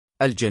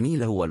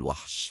الجميلة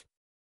والوحش.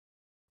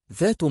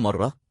 ذات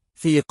مرة،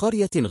 في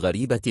قرية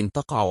غريبة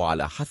تقع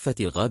على حافة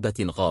غابة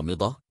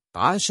غامضة،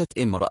 عاشت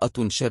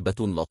امرأة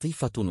شابة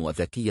لطيفة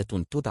وذكية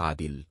تدعى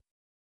بال.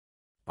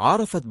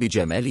 عرفت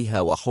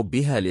بجمالها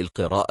وحبها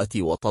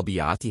للقراءة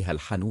وطبيعتها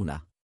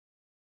الحنونة.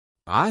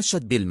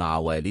 عاشت بال مع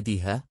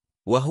والدها،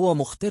 وهو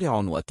مخترع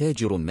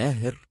وتاجر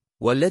ماهر،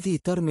 والذي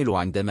ترمل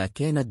عندما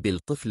كانت بال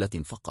طفلة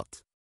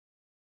فقط.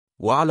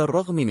 وعلى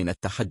الرغم من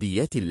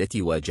التحديات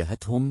التي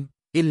واجهتهم،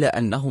 إلا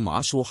أنهم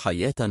عاشوا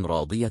حياة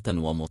راضية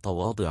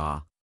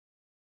ومتواضعة.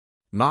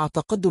 مع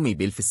تقدم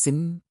بيل في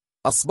السن،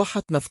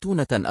 أصبحت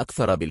مفتونة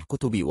أكثر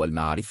بالكتب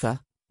والمعرفة،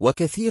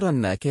 وكثيرا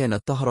ما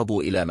كانت تهرب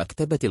إلى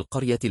مكتبة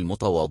القرية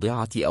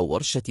المتواضعة أو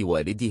ورشة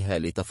والدها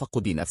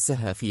لتفقد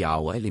نفسها في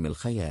عوالم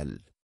الخيال.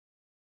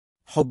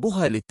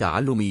 حبها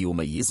للتعلم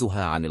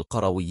يميزها عن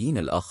القرويين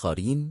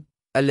الآخرين،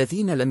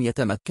 الذين لم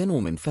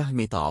يتمكنوا من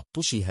فهم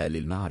تعطشها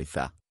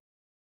للمعرفة.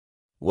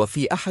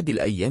 وفي أحد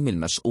الأيام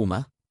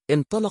المشؤومة،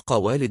 انطلق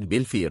والد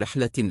بيل في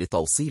رحلة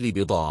لتوصيل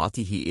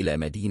بضاعته إلى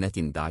مدينة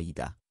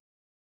بعيدة.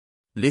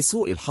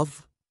 لسوء الحظ،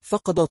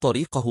 فقد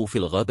طريقه في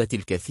الغابة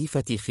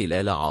الكثيفة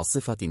خلال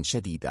عاصفة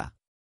شديدة.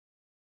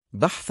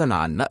 بحثا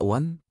عن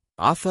مأوى،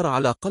 عثر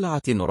على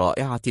قلعة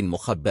رائعة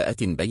مخبأة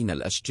بين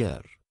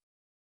الأشجار.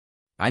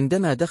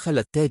 عندما دخل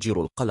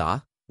التاجر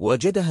القلعة،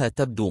 وجدها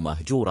تبدو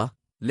مهجورة،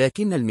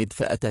 لكن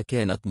المدفأة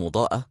كانت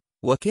مضاءة،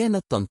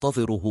 وكانت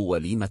تنتظره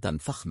وليمة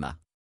فخمة.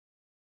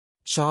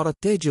 شعر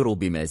التاجر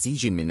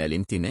بمزيج من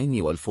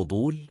الامتنان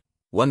والفضول،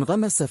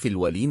 وانغمس في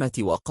الوليمة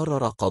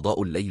وقرر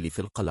قضاء الليل في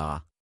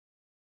القلعة.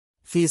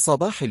 في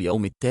صباح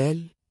اليوم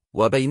التالي،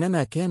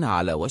 وبينما كان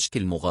على وشك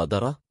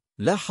المغادرة،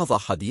 لاحظ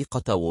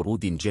حديقة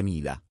ورود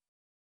جميلة.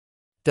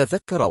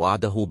 تذكر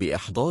وعده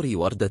بإحضار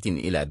وردة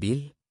إلى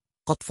بيل،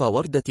 قطف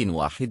وردة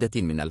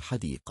واحدة من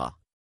الحديقة.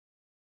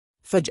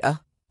 فجأة،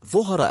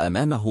 ظهر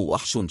أمامه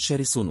وحش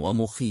شرس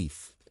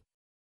ومخيف.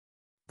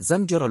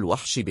 زمجر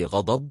الوحش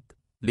بغضب،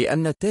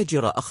 لأن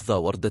التاجر أخذ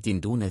وردة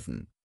دون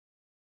إذن.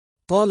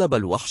 طالب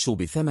الوحش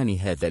بثمن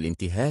هذا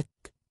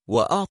الانتهاك،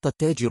 وأعطى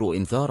التاجر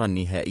إنذارا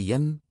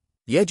نهائيا: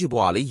 يجب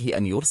عليه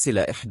أن يرسل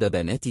إحدى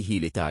بناته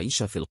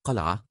لتعيش في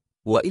القلعة،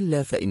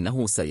 وإلا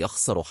فإنه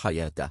سيخسر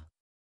حياته.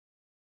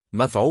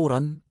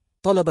 مذعورا،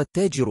 طلب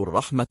التاجر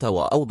الرحمة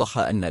وأوضح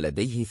أن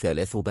لديه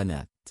 3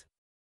 بنات.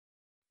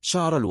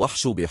 شعر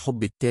الوحش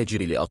بحب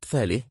التاجر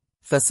لأطفاله،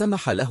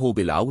 فسمح له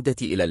بالعودة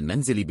إلى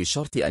المنزل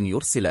بشرط أن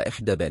يرسل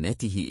إحدى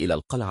بناته إلى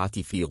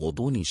القلعة في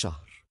غضون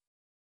شهر.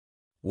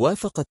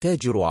 وافق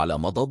التاجر على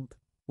مضض،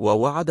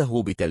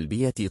 ووعده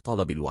بتلبية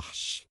طلب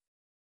الوحش.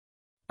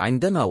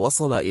 عندما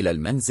وصل إلى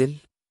المنزل،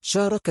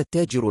 شارك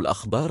التاجر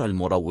الأخبار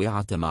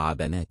المروعة مع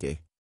بناته.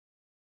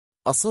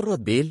 أصرت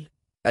بيل،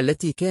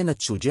 التي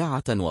كانت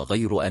شجاعة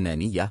وغير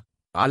أنانية،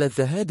 على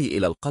الذهاب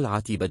إلى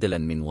القلعة بدلا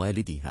من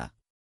والدها.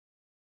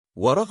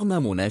 ورغم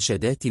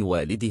مناشدات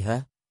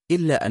والدها،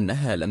 إلا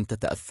أنها لم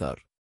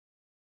تتأثر.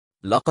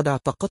 لقد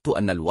اعتقدت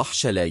أن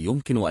الوحش لا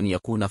يمكن أن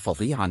يكون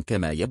فظيعا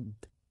كما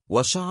يبدو،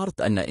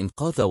 وشعرت أن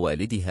إنقاذ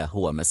والدها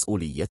هو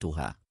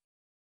مسؤوليتها.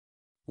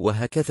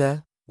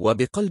 وهكذا،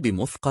 وبقلب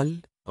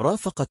مثقل،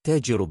 رافق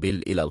التاجر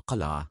بيل إلى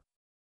القلعة.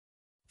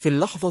 في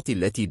اللحظة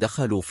التي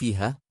دخلوا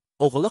فيها،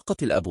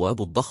 أغلقت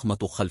الأبواب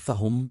الضخمة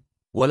خلفهم،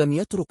 ولم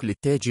يترك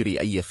للتاجر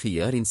أي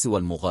خيار سوى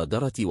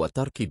المغادرة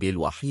وترك بيل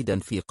وحيدا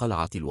في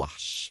قلعة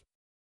الوحش.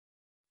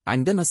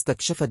 عندما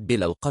استكشفت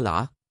بيل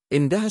القلعة،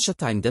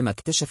 اندهشت عندما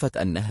اكتشفت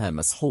أنها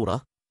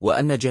مسحورة،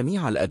 وأن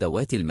جميع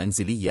الأدوات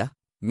المنزلية،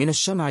 من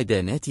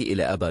الشمعدانات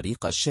إلى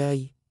أباريق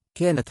الشاي،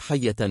 كانت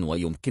حية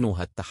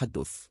ويمكنها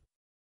التحدث.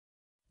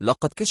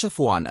 لقد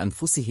كشفوا عن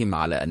أنفسهم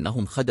على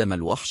أنهم خدم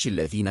الوحش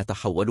الذين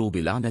تحولوا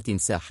بلعنة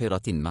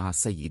ساحرة مع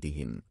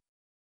سيدهم.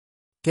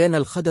 كان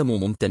الخدم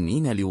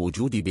ممتنين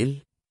لوجود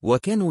بيل،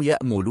 وكانوا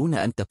يأملون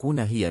أن تكون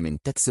هي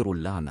من تكسر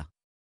اللعنة.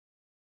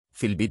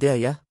 في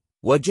البداية،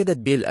 وجدت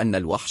بيل أن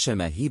الوحش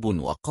مهيب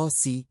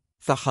وقاسي،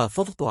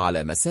 فحافظت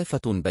على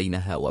مسافة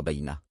بينها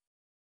وبينه.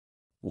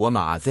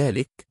 ومع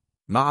ذلك،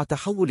 مع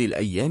تحول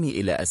الأيام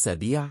إلى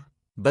أسابيع،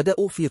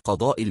 بدأوا في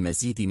قضاء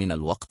المزيد من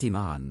الوقت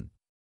معا.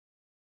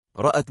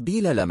 رأت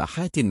بيل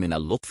لمحات من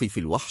اللطف في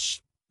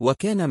الوحش،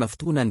 وكان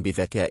مفتونا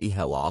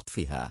بذكائها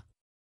وعطفها.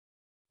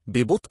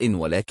 ببطء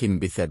ولكن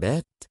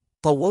بثبات،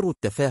 طوروا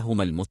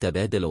التفاهم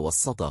المتبادل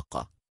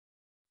والصداقة.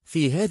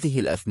 في هذه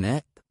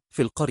الأثناء،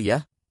 في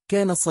القرية،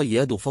 كان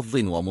صياد فظ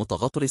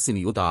ومتغطرس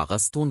يدعى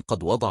غستون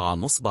قد وضع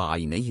نصب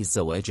عينيه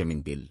الزواج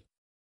من بيل.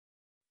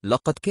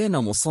 لقد كان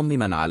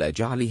مصمما على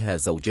جعلها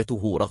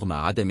زوجته رغم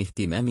عدم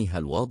اهتمامها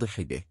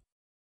الواضح به.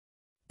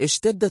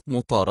 اشتدت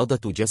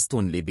مطاردة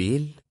جاستون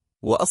لبيل،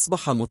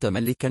 وأصبح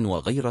متملكا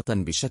وغيرة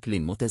بشكل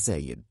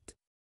متزايد.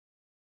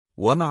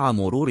 ومع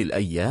مرور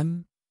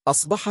الأيام،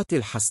 أصبحت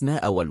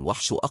الحسناء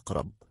والوحش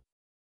أقرب.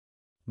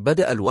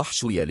 بدأ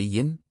الوحش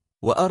يلين،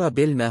 وأرى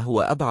بيل ما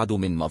هو أبعد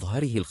من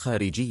مظهره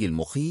الخارجي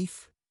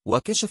المخيف،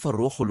 وكشف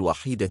الروح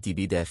الوحيدة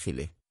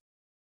بداخله.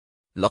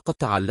 لقد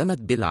تعلمت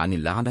بيل عن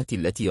اللعنة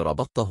التي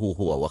ربطته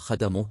هو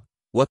وخدمه،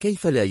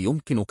 وكيف لا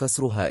يمكن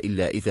كسرها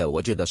إلا إذا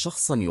وجد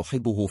شخصا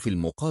يحبه في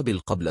المقابل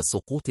قبل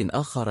سقوط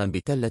آخر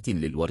بتلة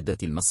للوردة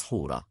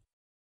المسحورة.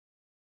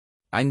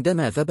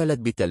 عندما ذبلت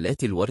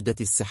بتلات الوردة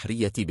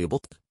السحرية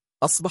ببطء،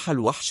 أصبح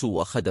الوحش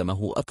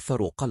وخدمه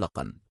أكثر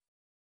قلقا.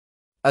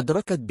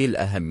 أدركت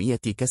بالأهمية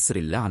كسر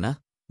اللعنة،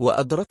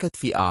 وأدركت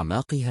في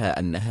أعماقها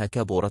أنها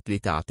كبرت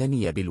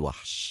لتعتني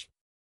بالوحش.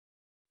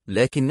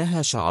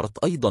 لكنها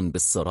شعرت أيضا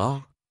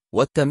بالصراع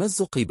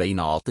والتمزق بين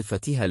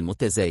عاطفتها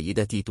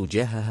المتزايدة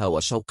تجاهها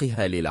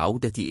وشوقها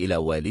للعودة إلى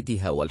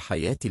والدها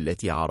والحياة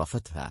التي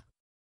عرفتها.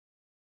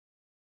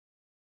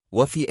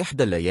 وفي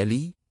إحدى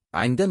الليالي،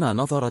 عندما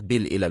نظرت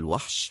بيل إلى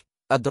الوحش،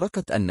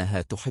 أدركت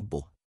أنها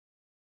تحبه.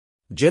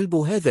 جلب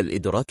هذا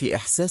الإدراك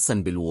إحساسا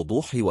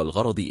بالوضوح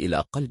والغرض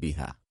إلى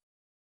قلبها،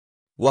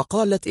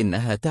 وقالت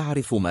إنها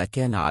تعرف ما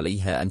كان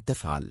عليها أن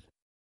تفعل.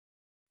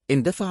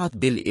 اندفعت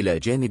بيل إلى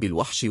جانب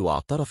الوحش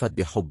واعترفت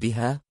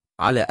بحبها،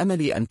 على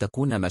أمل أن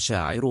تكون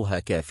مشاعرها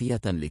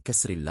كافية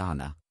لكسر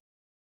اللعنة.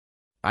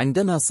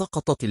 عندما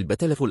سقطت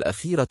البتلة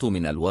الأخيرة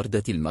من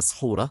الوردة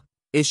المسحورة،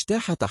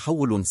 اجتاح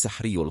تحول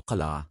سحري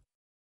القلعة.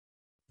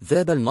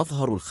 ذاب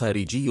المظهر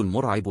الخارجي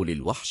المرعب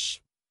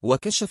للوحش،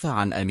 وكشف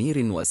عن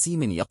أمير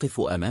وسيم يقف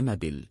أمام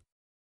بيل.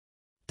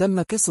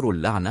 تم كسر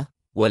اللعنة،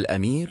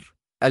 والأمير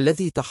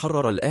الذي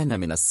تحرر الآن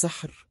من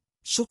السحر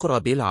شكر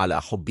بيل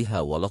على حبها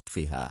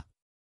ولطفها.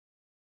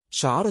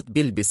 شعرت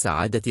بيل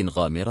بسعادة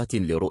غامرة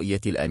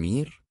لرؤية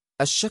الأمير،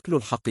 الشكل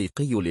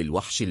الحقيقي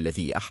للوحش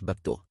الذي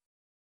أحببته.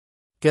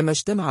 كما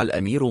اجتمع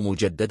الأمير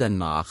مجددا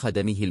مع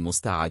خدمه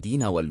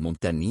المستعدين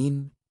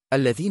والممتنين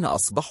الذين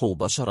أصبحوا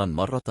بشرا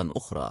مرة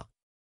أخرى.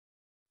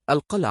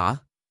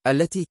 القلعة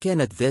التي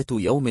كانت ذات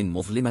يوم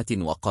مظلمة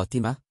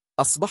وقاتمة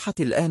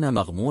أصبحت الآن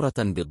مغمورة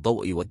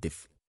بالضوء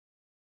والدفء.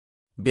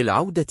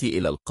 بالعودة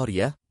إلى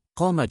القرية،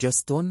 قام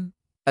جاستون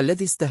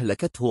الذي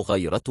استهلكته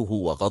غيرته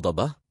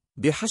وغضبه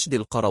بحشد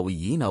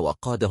القرويين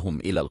وقادهم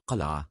إلى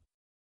القلعة.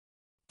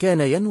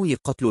 كان ينوي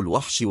قتل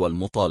الوحش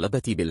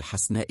والمطالبة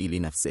بالحسناء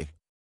لنفسه.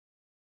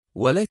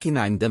 ولكن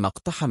عندما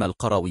اقتحم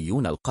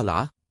القرويون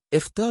القلعة،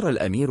 اختار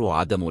الأمير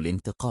عدم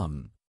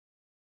الانتقام.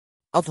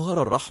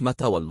 أظهر الرحمة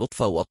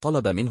واللطف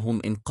وطلب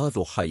منهم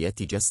إنقاذ حياة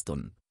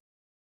جاستون.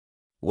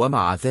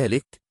 ومع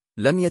ذلك،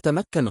 لم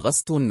يتمكن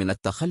غاستون من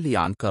التخلي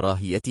عن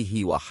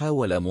كراهيته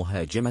وحاول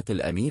مهاجمة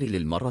الأمير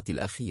للمرة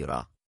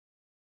الأخيرة.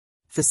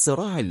 في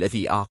الصراع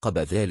الذي أعقب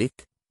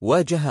ذلك،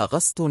 واجه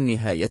غاستون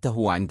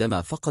نهايته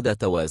عندما فقد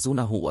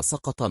توازنه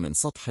وسقط من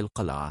سطح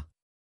القلعة.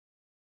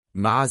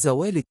 مع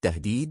زوال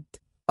التهديد،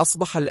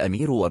 أصبح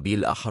الأمير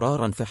وبيل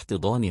أحرارا في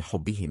احتضان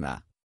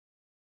حبهما.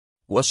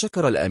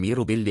 وشكر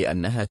الأمير بيل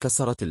لأنها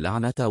كسرت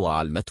اللعنة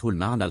وعلمته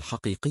المعنى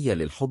الحقيقي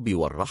للحب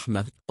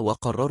والرحمة،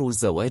 وقرروا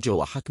الزواج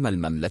وحكم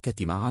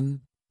المملكة معا،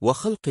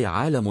 وخلق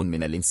عالم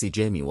من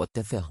الانسجام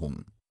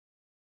والتفاهم.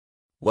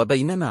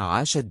 وبينما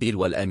عاشت بيل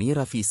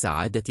والأمير في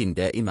سعادة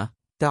دائمة،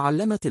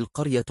 تعلمت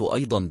القرية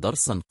أيضا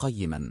درسا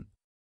قيما.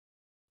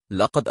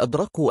 لقد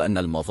أدركوا أن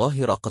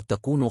المظاهر قد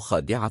تكون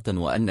خادعة،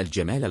 وأن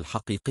الجمال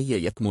الحقيقي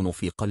يكمن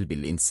في قلب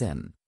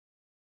الإنسان.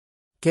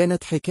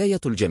 كانت حكاية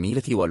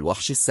الجميلة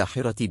والوحش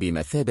الساحرة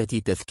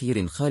بمثابة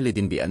تذكير خالد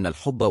بأن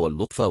الحب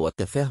واللطف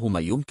والتفاهم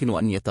يمكن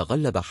أن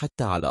يتغلب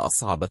حتى على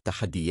أصعب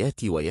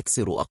التحديات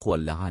ويكسر أقوى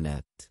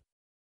اللعنات.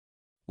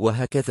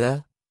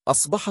 وهكذا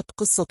أصبحت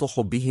قصة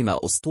حبهما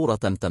أسطورة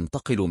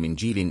تنتقل من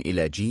جيل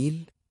إلى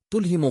جيل،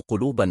 تلهم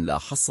قلوبا لا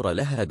حصر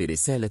لها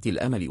برسالة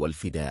الأمل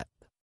والفداء.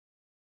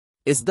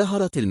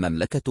 ازدهرت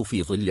المملكة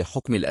في ظل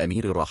حكم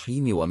الأمير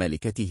الرحيم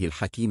وملكته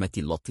الحكيمة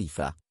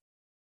اللطيفة.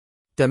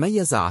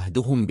 تميز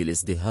عهدهم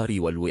بالازدهار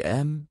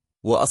والوئام،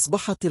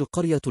 وأصبحت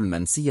القرية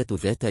المنسية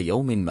ذات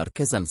يوم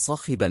مركزا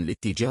صاخبا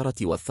للتجارة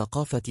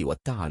والثقافة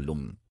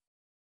والتعلم.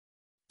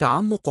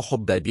 تعمق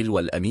حب بيل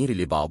والأمير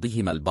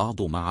لبعضهما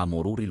البعض مع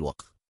مرور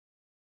الوقت.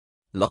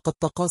 لقد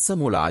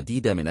تقاسموا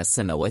العديد من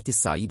السنوات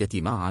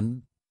السعيدة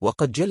معا،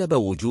 وقد جلب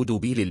وجود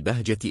بيل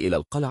البهجة إلى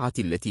القلعة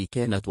التي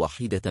كانت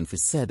وحيدة في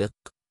السابق،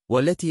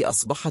 والتي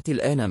أصبحت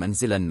الآن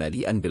منزلا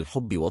مليئا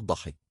بالحب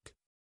والضحك.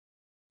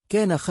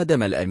 كان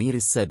خدم الأمير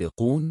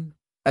السابقون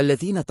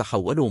الذين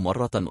تحولوا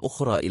مرة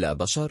أخرى إلى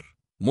بشر،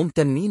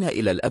 ممتنين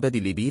إلى الأبد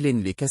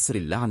لبيل لكسر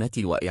اللعنة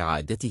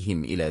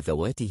وإعادتهم إلى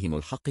ذواتهم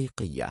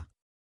الحقيقية.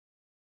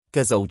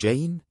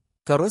 كزوجين،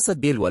 كرست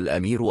بيل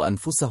والأمير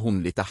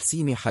أنفسهم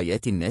لتحسين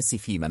حياة الناس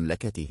في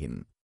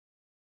مملكتهم.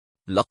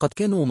 لقد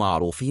كانوا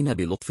معروفين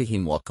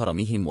بلطفهم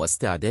وكرمهم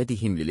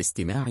واستعدادهم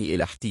للاستماع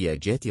إلى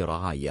احتياجات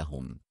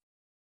رعاياهم.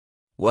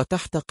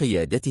 وتحت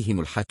قيادتهم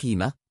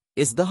الحكيمة،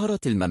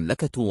 ازدهرت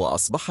المملكة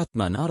وأصبحت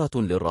منارة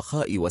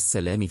للرخاء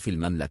والسلام في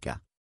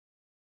المملكة.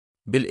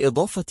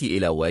 بالإضافة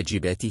إلى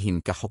واجباتهم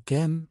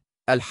كحكام،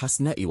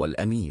 الحسناء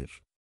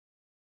والأمير.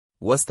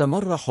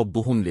 واستمر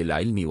حبهم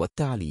للعلم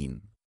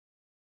والتعليم.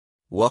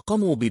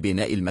 وقاموا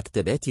ببناء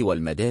المكتبات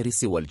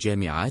والمدارس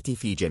والجامعات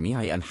في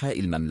جميع أنحاء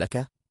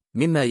المملكة،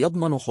 مما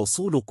يضمن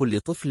حصول كل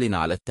طفل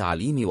على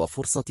التعليم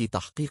وفرصة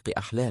تحقيق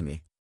أحلامه.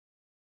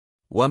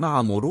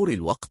 ومع مرور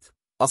الوقت،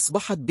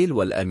 أصبحت بيل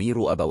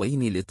والأمير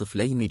أبوين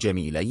لطفلين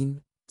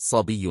جميلين،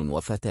 صبي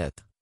وفتاة.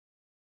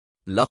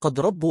 لقد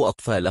ربوا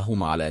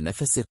أطفالهم على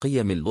نفس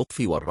قيم اللطف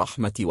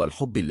والرحمة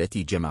والحب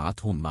التي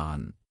جمعتهم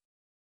معا.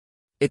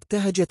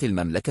 ابتهجت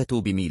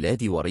المملكة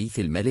بميلاد وريث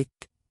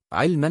الملك،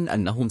 علما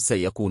أنهم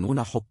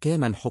سيكونون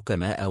حكاما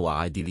حكماء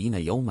وعادلين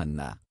يوما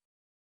ما.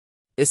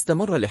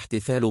 استمر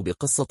الاحتفال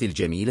بقصة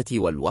الجميلة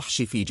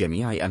والوحش في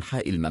جميع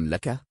أنحاء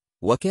المملكة،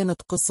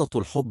 وكانت قصة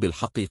الحب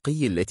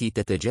الحقيقي التي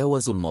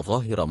تتجاوز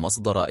المظاهر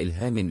مصدر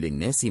إلهام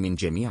للناس من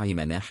جميع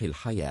مناحي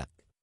الحياة.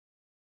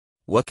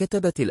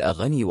 وكتبت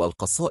الأغاني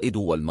والقصائد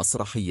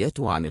والمسرحيات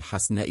عن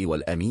الحسناء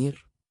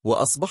والأمير،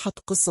 وأصبحت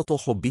قصة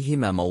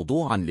حبهما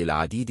موضوعا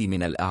للعديد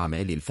من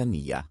الأعمال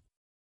الفنية.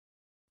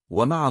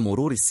 ومع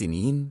مرور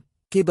السنين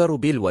كبر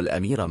بيل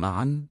والأمير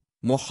معا،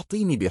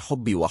 محطين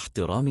بحب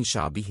واحترام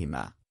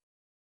شعبهما.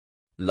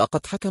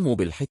 لقد حكموا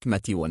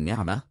بالحكمة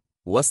والنعمة،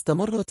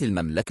 واستمرت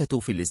المملكة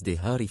في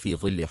الازدهار في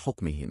ظل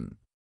حكمهم.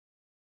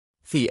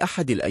 في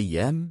أحد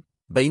الأيام،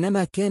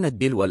 بينما كانت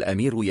بيل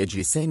والأمير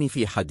يجلسان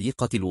في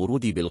حديقة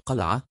الورود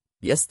بالقلعة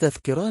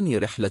يستذكران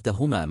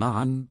رحلتهما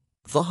معا،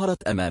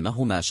 ظهرت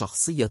أمامهما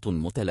شخصية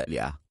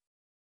متلألئة.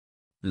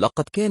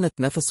 لقد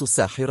كانت نفس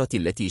الساحرة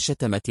التي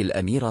شتمت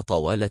الأمير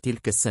طوال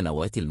تلك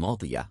السنوات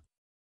الماضية.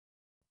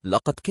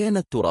 لقد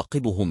كانت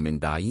تراقبهم من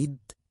بعيد،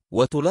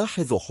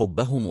 وتلاحظ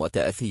حبهم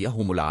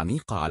وتأثيهم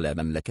العميق على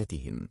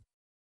مملكتهم.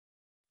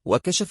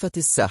 وكشفت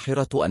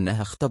الساحرة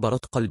أنها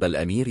اختبرت قلب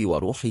الأمير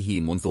وروحه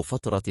منذ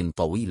فترة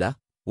طويلة،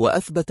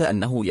 وأثبت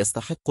أنه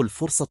يستحق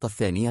الفرصة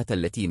الثانية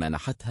التي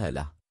منحتها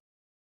له.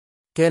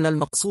 كان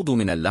المقصود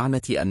من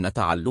اللعنة أن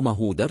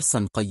تعلمه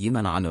درسا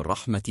قيما عن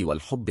الرحمة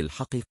والحب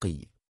الحقيقي.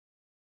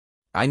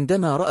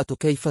 عندما رأت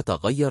كيف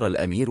تغير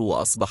الأمير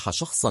وأصبح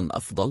شخصا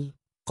أفضل،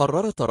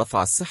 قررت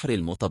رفع السحر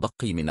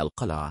المتبقي من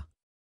القلعة.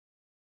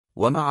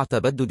 ومع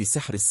تبدد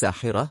سحر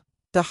الساحرة،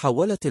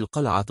 تحولت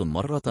القلعة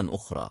مرة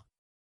أخرى،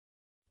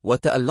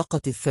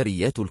 وتألقت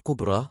الثريات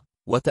الكبرى،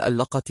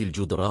 وتألقت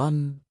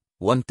الجدران،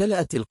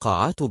 وامتلأت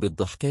القاعات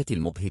بالضحكات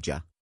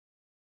المبهجة.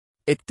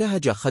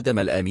 ابتهج خدم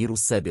الأمير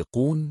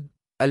السابقون،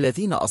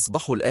 الذين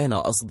أصبحوا الآن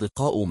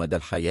أصدقاء مدى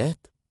الحياة،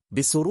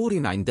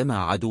 بسرور عندما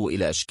عادوا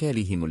إلى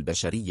أشكالهم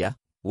البشرية،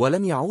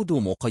 ولم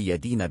يعودوا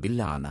مقيدين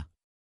باللعنة.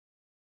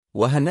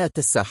 وهنأت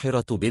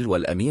الساحرة بيل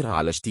والأمير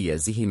على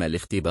اجتيازهما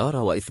الاختبار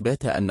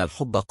وإثبات أن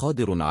الحب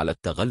قادر على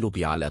التغلب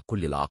على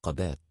كل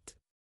العقبات.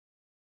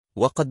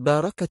 وقد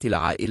باركت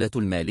العائلة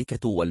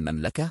المالكة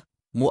والمملكة،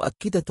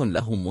 مؤكدة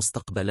لهم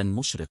مستقبلا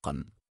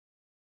مشرقا.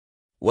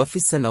 وفي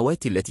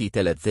السنوات التي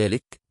تلت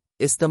ذلك،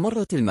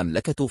 استمرت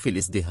المملكة في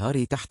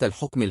الازدهار تحت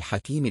الحكم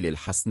الحكيم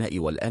للحسناء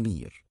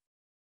والأمير.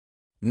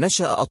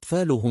 نشأ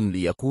أطفالهم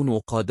ليكونوا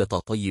قادة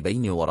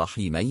طيبين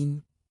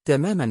ورحيمين،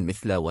 تماما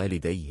مثل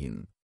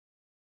والديهم.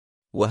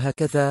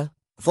 وهكذا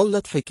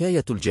ظلت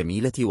حكاية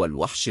الجميلة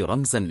والوحش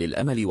رمزا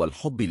للأمل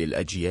والحب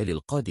للأجيال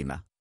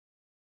القادمة.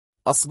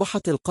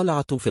 أصبحت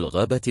القلعة في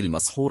الغابة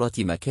المسحورة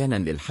مكانا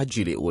للحج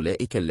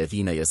لأولئك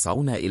الذين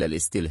يسعون إلى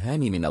الاستلهام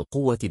من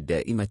القوة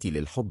الدائمة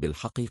للحب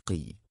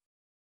الحقيقي.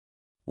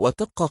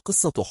 وتبقى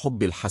قصة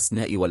حب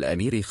الحسناء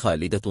والأمير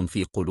خالدة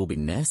في قلوب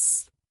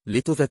الناس،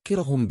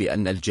 لتذكرهم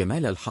بأن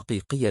الجمال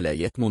الحقيقي لا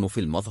يكمن في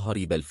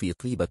المظهر بل في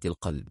طيبة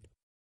القلب.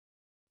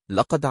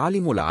 لقد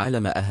علموا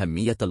العالم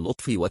أهمية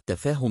اللطف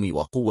والتفاهم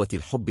وقوة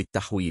الحب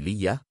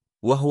التحويلية،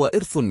 وهو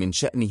إرث من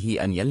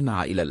شأنه أن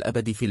يلمع إلى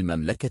الأبد في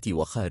المملكة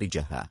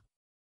وخارجها.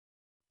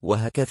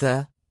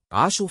 وهكذا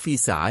عاشوا في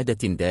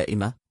سعادة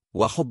دائمة،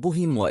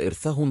 وحبهم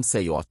وإرثهم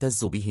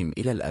سيعتز بهم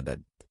إلى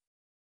الأبد.